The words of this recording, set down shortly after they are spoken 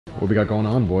What we got going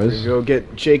on, boys? Go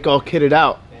get Jake all kitted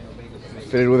out.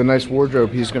 Fitted with a nice wardrobe.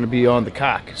 He's going to be on the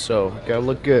cock, so gotta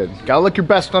look good. Gotta look your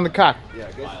best on the cock.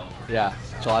 Yeah,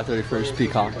 July 31st,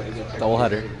 Peacock,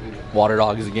 doubleheader. Water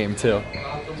Dog is a game too.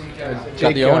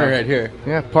 Got the owner right here.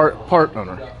 Yeah, part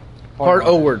owner. Part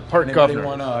O-word, part governor.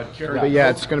 But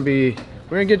yeah, it's going to be,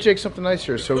 we're going to get Jake something nice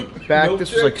here. So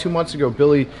this was like 2 months ago,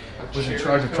 Billy was in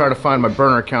charge of trying to find my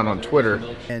burner account on Twitter.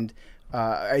 And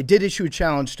I did issue a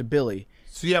challenge to Billy.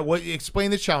 So yeah, explain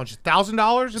the challenge.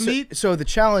 $1,000 a meet? So the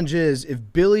challenge is if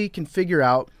Billy can figure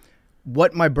out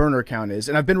what my burner account is,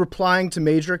 and I've been replying to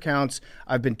major accounts,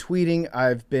 I've been tweeting,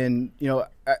 I've been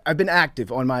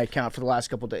active on my account for the last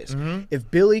couple of days.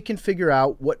 If Billy can figure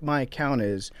out what my account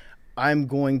is, I'm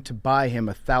going to buy him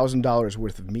 $1,000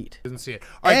 worth of meat. Doesn't see it.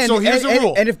 All right, so here's the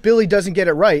rule. And if Billy doesn't get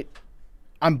it right,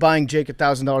 I'm buying Jake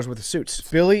 $1,000 worth of suits.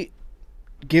 Billy,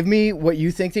 give me what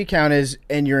you think the account is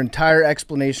and your entire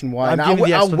explanation why.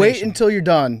 I'll wait until you're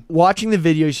done. Watching the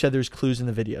video, you said there's clues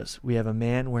in the videos. We have a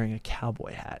man wearing a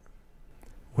cowboy hat,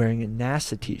 wearing a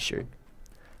NASA t-shirt,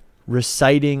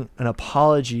 reciting an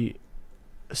apology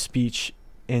speech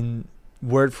in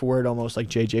word for word almost like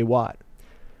J.J. Watt.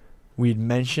 We had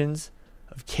mentions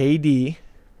of KD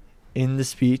in the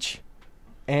speech,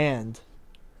 and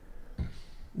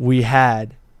we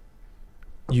had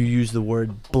you use the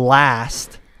word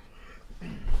blast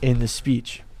in the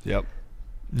speech. Yep.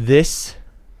 This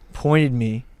pointed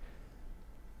me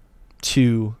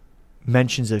to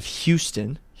mentions of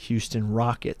Houston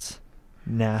Rockets,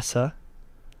 NASA.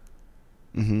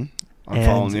 I'm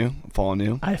following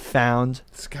you. I found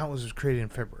This account was created in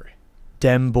February.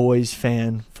 Dem Boys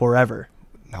fan forever.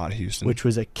 Not Houston. Which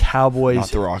was a Cowboys not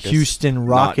the Rockets. Houston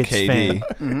Rockets not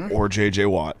KD fan. Or J.J.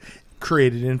 Watt.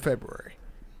 Created in February.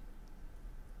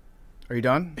 Are you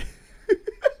done?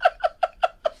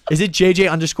 Is it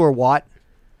JJ_Watt?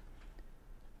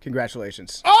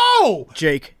 Congratulations. Oh!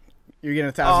 Jake, you're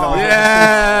getting $1,000.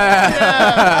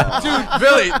 Yeah! Dude,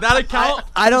 Billy, that account.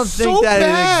 I don't think that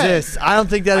it exists. I don't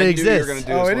think that it exists.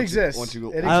 Oh, it exists. I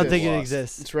don't think it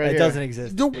exists. It's right It here. doesn't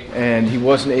exist. And he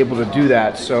wasn't able to do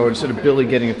that, so instead of Billy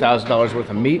getting $1,000 worth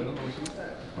of meat,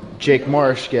 Jake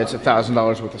Marsh gets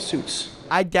 $1,000 worth of suits.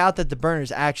 I doubt that the burners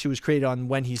actually was created on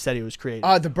when he said it was created.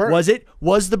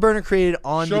 Was the burner created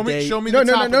on the day? Show me the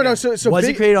top No. So was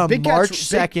it created on March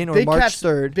 2nd or March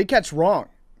 3rd? Big Cat's wrong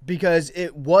because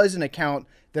it was an account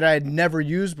that I had never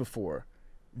used before.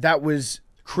 That was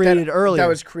created earlier. That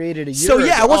was created a year So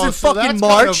yeah, ago. it wasn't fucking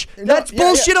March. That's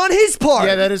bullshit on his part.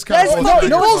 Yeah, that is kind That's of fucking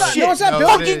bullshit. bullshit. No, it's not.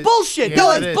 Fucking bullshit. Yeah, No,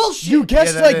 that it's is. bullshit. You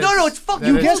guessed Yeah, that like is. No, it's fucking That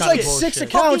you is guessed kinda like bullshit. 6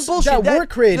 accounts bullshit. that were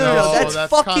created. No, that's that's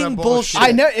fucking kinda bullshit.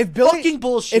 bullshit. If Billy, fucking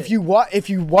bullshit. If you watch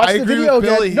I the agree video with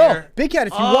Billy again, here. Big Cat,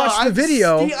 if you watch the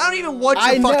video, I don't even want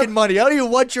your fucking money. I don't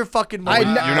even want your fucking money.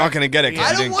 You're not going to get it because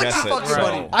I you don't didn't want guess your it. fucking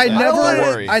money.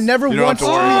 I never You don't have once to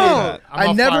worry about that. I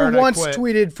I'm never fired, I once quit.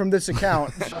 tweeted from this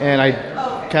account. And I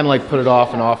kind of like put it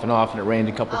off and off and off, and it rained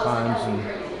a couple times,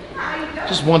 and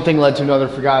just one thing led to another.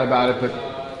 Forgot about it, but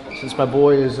since my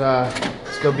boy is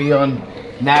it's gonna be on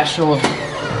national,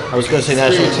 I was gonna say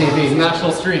national TV,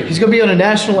 National stream. he's gonna be on a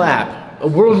national app, a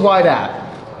worldwide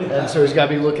app, and so he's got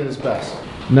to be looking his best.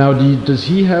 Now, does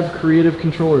he have creative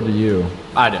control or do you?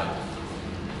 I do.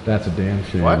 That's a damn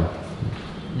shame. What?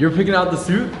 You're picking out the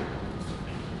suit?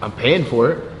 I'm paying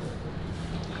for it.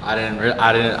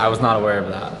 I was not aware of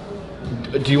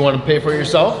that. Do you want to pay for it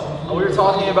yourself? We were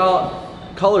talking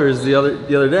about colors the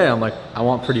other day. I'm like, I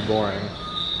want pretty boring.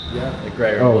 Yeah. Like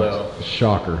gray or Oh,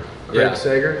 shocker. Greg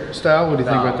Sager style? What do you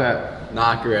think about that?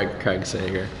 Not Craig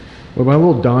Sager. What about a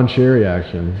little Don Cherry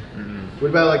action? What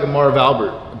about like a Marv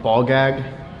Albert, a ball gag,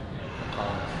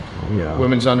 Yeah.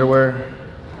 women's underwear?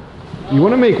 You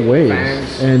want to make waves,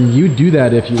 Fangs. and you do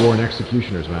that if you wore an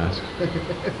executioner's mask.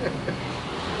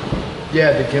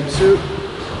 Yeah, the gimp suit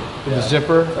with the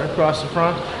zipper across the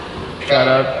front. Shout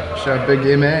out Big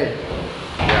MA.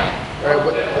 Yeah.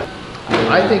 All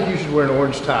right, I think you should wear an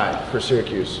orange tie for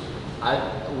Syracuse.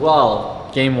 Well,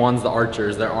 game one's the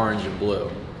Archers. They're orange and blue.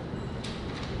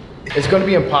 It's going to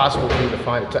be impossible for you to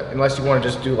find a tie, unless you want to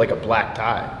just do like a black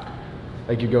tie.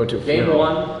 Like you go to a Game funeral.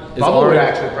 one is Bubba would orange.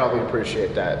 actually probably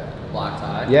appreciate that. Black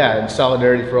tie. Yeah, and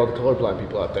solidarity for all the colorblind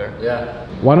people out there. Yeah.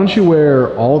 Why don't you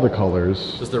wear all the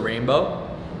colors? Just a rainbow?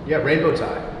 Yeah, rainbow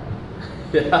tie.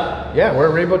 Yeah. Yeah, wear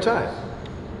a rainbow tie.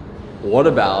 What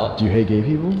about, Do you hate gay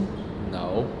people?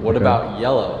 no, what Okay. about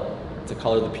yellow? It's a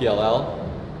color of the PLL.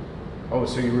 Oh,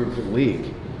 so you root for the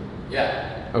league.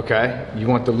 Yeah. Okay, you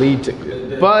want the lead to,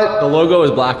 but The logo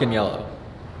is black and yellow.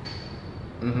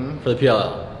 For the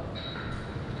PLL.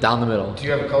 Down the middle. do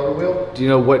you have a color wheel? Do you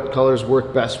know what colors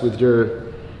work best with your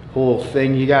whole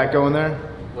thing you got going there?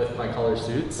 With my color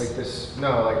suits? Like this?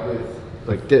 No, like with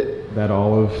like this. That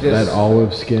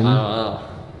olive skin. I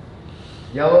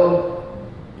don't know.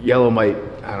 Yellow might.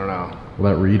 I don't know. Will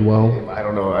that read well? I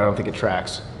don't know. I don't think it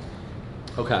tracks.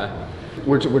 Okay.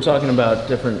 We're talking about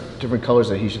different colors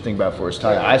that he should think about for his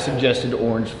tie. I suggested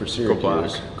orange for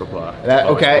Syracuse. Go black. That,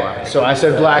 okay, so I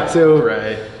said black too.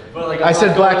 Right. But like, I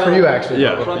said black for you actually.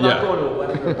 Yeah. But I'm not going to a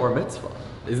wedding or mitzvah.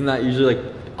 Isn't that usually like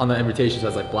on the invitation it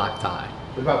says like black tie?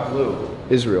 What about blue?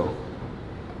 Israel.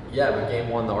 Yeah, but game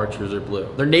 1 the archers are blue.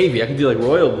 They're navy. I can do like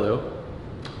royal blue.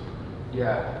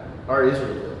 Yeah. Or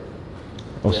Israel blue.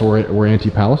 Oh, so we're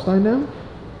anti-Palestine now?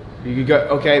 You could go,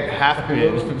 okay, half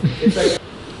blue. It's like,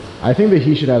 I think that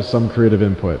he should have some creative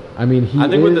input. I mean, I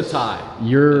think with the tie,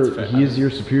 that's fair. He is your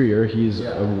superior. He is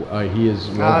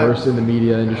well versed in the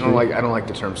media industry. I don't like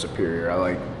the term superior. I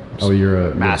like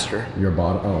you're a master. You're a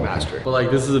bottom. Oh, okay. Master. But like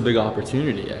this is a big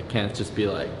opportunity. I can't just be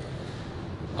like,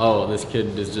 oh, this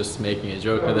kid is just making a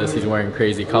joke of this. He's wearing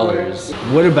crazy colors.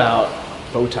 What about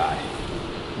bow tie?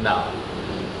 No.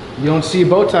 You don't see a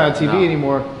bow tie on TV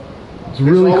anymore. It's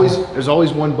really cool. There's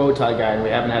always one bow tie guy, and we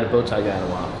haven't had a bow tie guy in a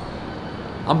while.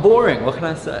 I'm boring. What can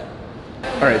I say?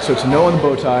 All right, so it's no on the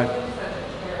bow tie,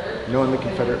 no on the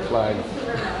Confederate flag.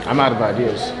 I'm out of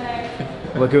ideas.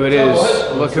 Look who it is.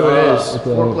 Look who it is.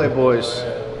 Foreplay boys.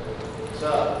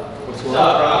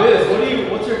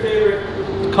 What's your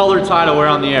favorite color tie to wear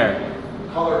on the air?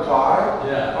 Color tie?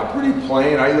 Yeah. I'm pretty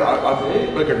plain. I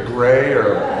like a gray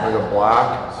or like a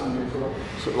black.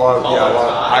 So a lot of,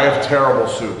 I have terrible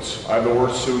suits. I have the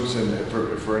worst suits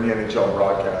for any NHL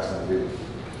broadcast in the league.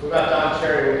 What about Don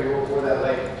Cherry when you wore that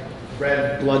like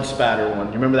red blood spatter one?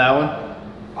 You remember that one?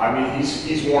 I mean,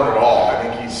 he's worn it all. I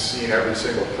think he's seen every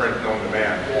single print known to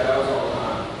man. Yeah, that was all the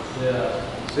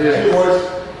time. So yeah,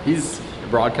 boys. He's a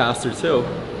broadcaster too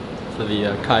for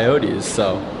the Coyotes.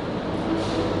 So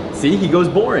see, he goes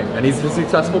boring, and he's a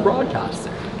successful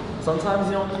broadcaster. Sometimes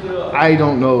you don't need to. I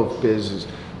don't know if Biz is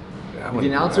The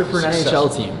announcer for an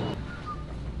NHL team.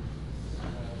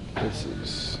 This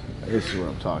is what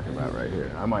I'm talking about right here.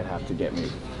 I might have to get me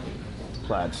a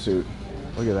plaid suit.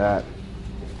 Look at that.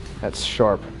 That's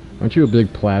sharp. Aren't you a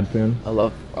big plaid fan? I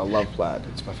love plaid.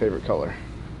 It's my favorite color.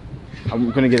 I'm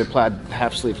gonna get a plaid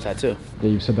half sleeve tattoo.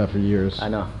 Yeah, you've said that for years. I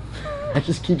know. I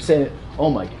just keep saying it. Oh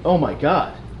my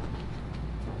god.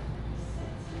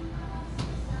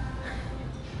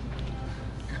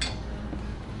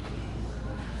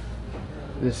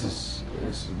 This is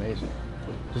amazing.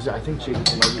 I think Jake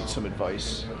might need some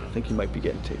advice. I think he might be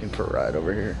getting taken for a ride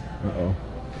over here. Uh-oh.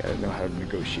 Gotta know how to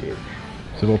negotiate.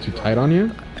 Is it a little too tight on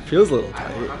you? It feels a little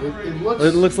tight.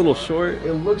 It looks a little short.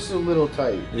 It looks a little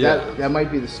tight. Yeah. That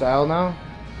might be the style now,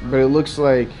 but it looks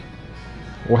like.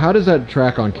 Well, how does that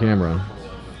track on camera?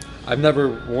 I've never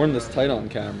worn this tight on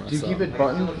camera. Do you keep it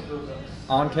buttoned?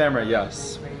 On camera,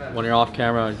 yes. When you're off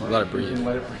camera, you let it breathe.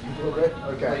 Let it breathe a little bit.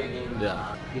 Okay.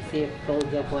 Yeah. You see it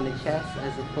folds up on the chest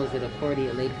as opposed to the 40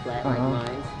 it laid flat like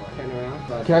mine. Turn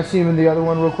around. Can I see him in the other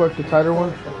one real quick, the tighter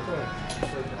one?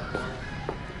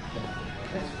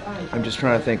 I'm just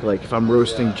trying to think, like, if I'm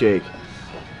roasting Jake,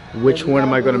 which one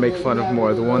am I going to make fun of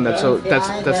more? The one that's a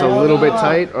little bit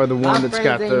tight, or the one that's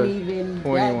got the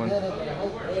pointy one?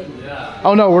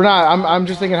 Oh no, we're not. I'm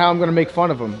just thinking how I'm going to make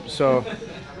fun of him. So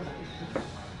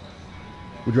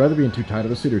Would you rather be in too tight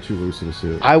of a suit or too loose of a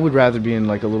suit? I would rather be in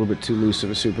like a little bit too loose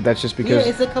of a suit, but that's just because.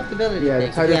 Yeah, it's a comfortability. Yeah, the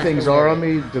thing. tighter things are on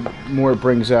me, the more it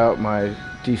brings out my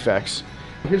defects.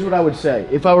 Here's what I would say.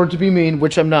 If I were to be mean,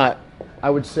 which I'm not, I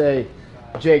would say,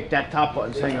 Jake, that top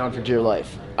button's hanging on for dear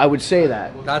life. I would say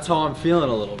that. That's how I'm feeling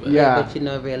a little bit. Yeah. But you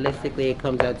know, realistically, it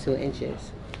comes out 2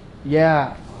 inches.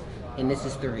 Yeah. And this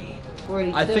is 3.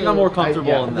 42. I think I'm more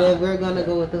comfortable in Then that. we're going to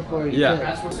go with the 42. Yeah.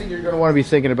 That's one thing you're going to want to be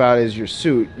thinking about is your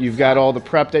suit. You've got all the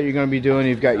prep that you're going to be doing.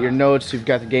 You've got your notes. You've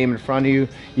got the game in front of you.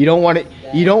 You don't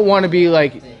want to be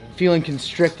like feeling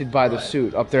constricted by the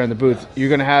suit up there in the booth. You're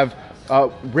going to have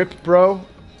Rip Bro,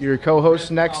 your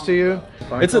co-host, next to you.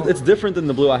 It's different than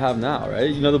the blue I have now, right?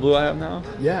 You know the blue I have now?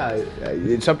 Yeah,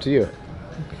 it's up to you.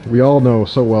 We all know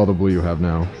so well the blue you have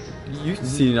now. You've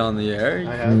seen it on the air.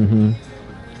 I have. Mm-hmm.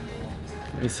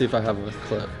 Let me see if I have a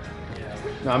clip.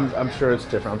 No, I'm sure it's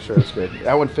different. I'm sure it's good.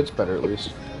 That one fits better at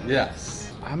least.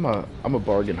 Yes. I'm a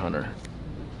bargain hunter,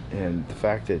 and the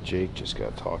fact that Jake just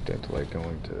got talked into like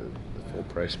going to the full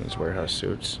price Men's Warehouse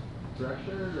suits.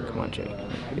 Come on, Jake.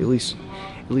 At least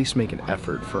make an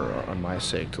effort on my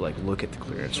sake to like look at the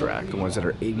clearance rack, the ones that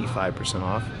are 85%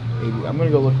 off. I'm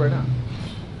gonna go look right now.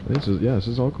 This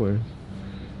is all clear.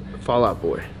 Fallout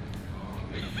Boy.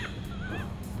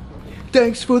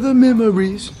 Thanks for the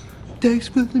memories. Thanks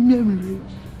for the memories.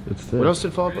 It's What else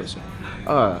did Fallout Boy say?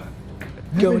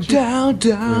 Going down,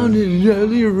 down and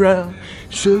early around.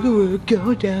 Sugar will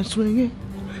go down swinging.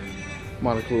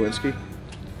 Monica Lewinsky.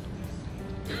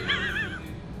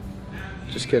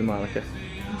 Just kidding, Monica.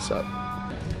 What's up?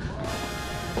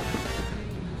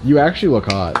 You actually look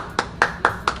hot.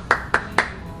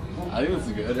 I think this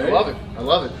is good. I love it. I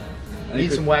love it. I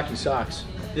need some wacky socks.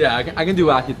 Yeah, I can do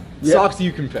wacky socks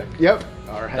you can pick. Yep.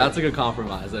 All right. That's a good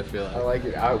compromise, I feel like. I like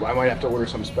it. I might have to order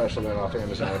some special then off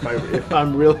Amazon. If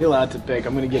I'm really allowed to pick,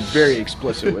 I'm going to get very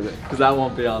explicit with it. Because that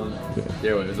won't be on the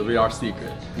airwaves. It'll be our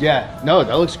secret. Yeah. No,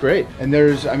 that looks great. And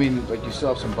there's, I mean, like you still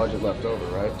have some budget left over,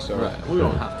 right? So Right. We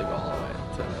don't have to go all the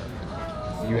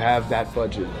way to... you have that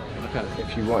budget. Okay.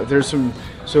 If you want, there's some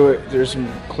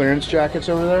clearance jackets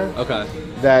over there Okay.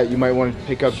 that you might want to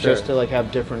pick up Sure. just to like have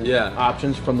different Yeah.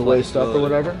 options from the waist up or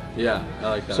whatever. Yeah, I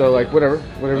like that. So like idea.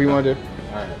 whatever you want to do.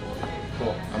 All right.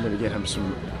 Cool. I'm gonna get him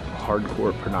some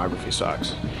hardcore pornography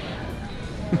socks.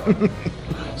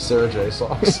 Sarah J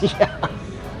socks. Yeah.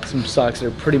 Some socks that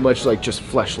are pretty much like just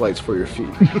fleshlights for your feet.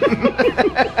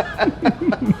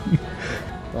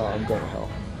 Oh, I'm going to hell.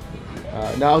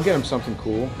 Now I'll get him something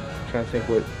cool. I'm trying to think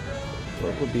what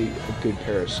would be a good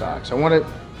pair of socks. I want it.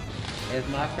 If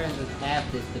my friend was half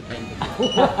this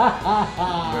dependable.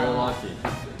 Very lucky.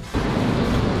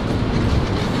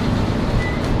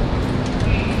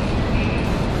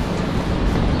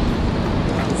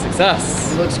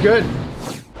 Success. It looks good.